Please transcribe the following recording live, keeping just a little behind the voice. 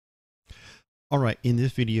Alright, in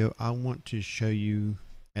this video I want to show you,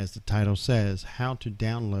 as the title says, how to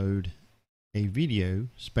download a video,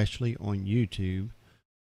 especially on YouTube,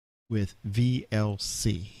 with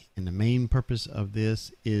VLC. And the main purpose of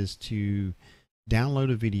this is to download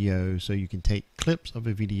a video so you can take clips of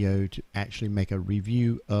a video to actually make a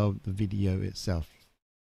review of the video itself.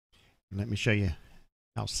 And let me show you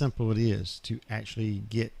how simple it is to actually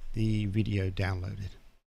get the video downloaded.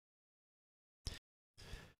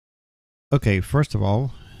 Okay, first of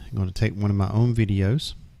all, I'm going to take one of my own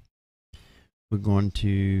videos. We're going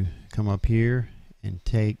to come up here and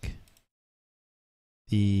take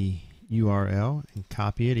the URL and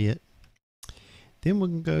copy it. Then we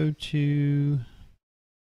can go to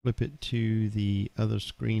flip it to the other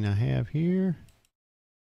screen I have here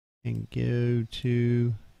and go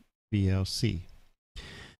to VLC.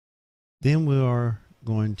 Then we are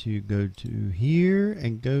going to go to here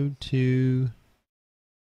and go to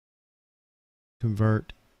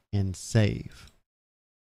convert and save.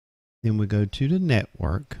 Then we go to the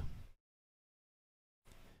network,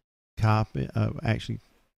 copy actually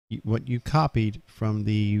what you copied from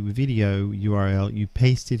the video URL, you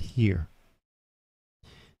paste it here.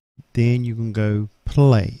 Then you can go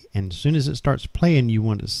play, and as soon as it starts playing you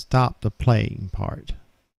want to stop the playing part.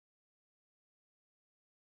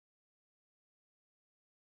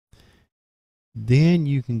 Then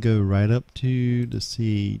you can go right up to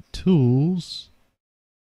the tools,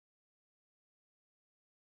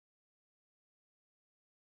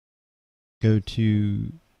 go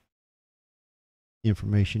to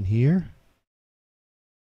information here,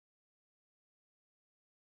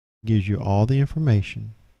 gives you all the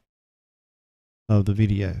information of the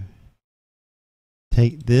video.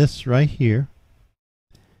 Take this right here,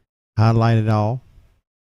 highlight it all,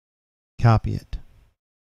 copy it,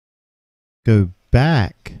 go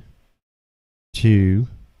back to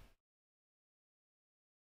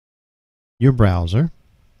your browser,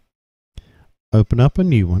 open up a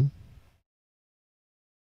new one,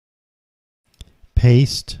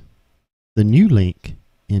 paste the new link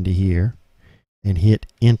into here and hit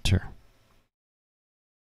enter.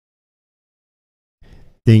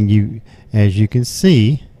 Then as you can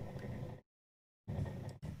see,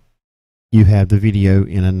 you have the video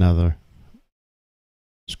in another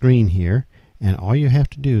screen here, and all you have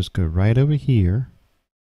to do is go right over here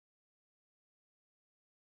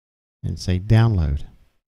and say download.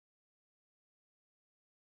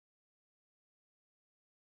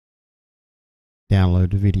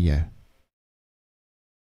 Download the video.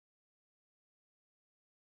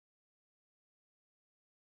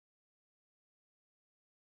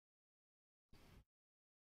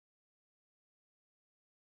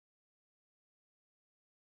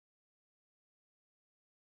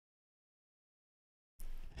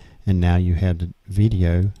 And now you have the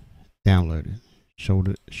video downloaded. Show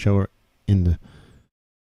it in the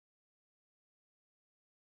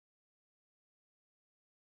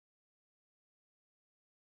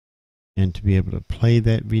and to be able to play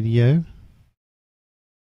that video,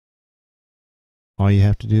 all you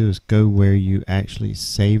have to do is go where you actually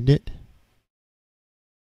saved it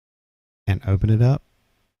and open it up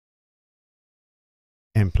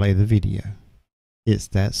and play the video. It's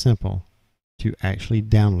that simple to actually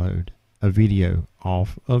download a video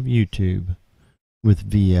off of YouTube with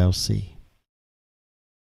VLC.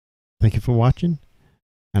 Thank you for watching,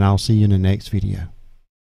 and I'll see you in the next video.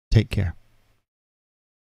 Take care.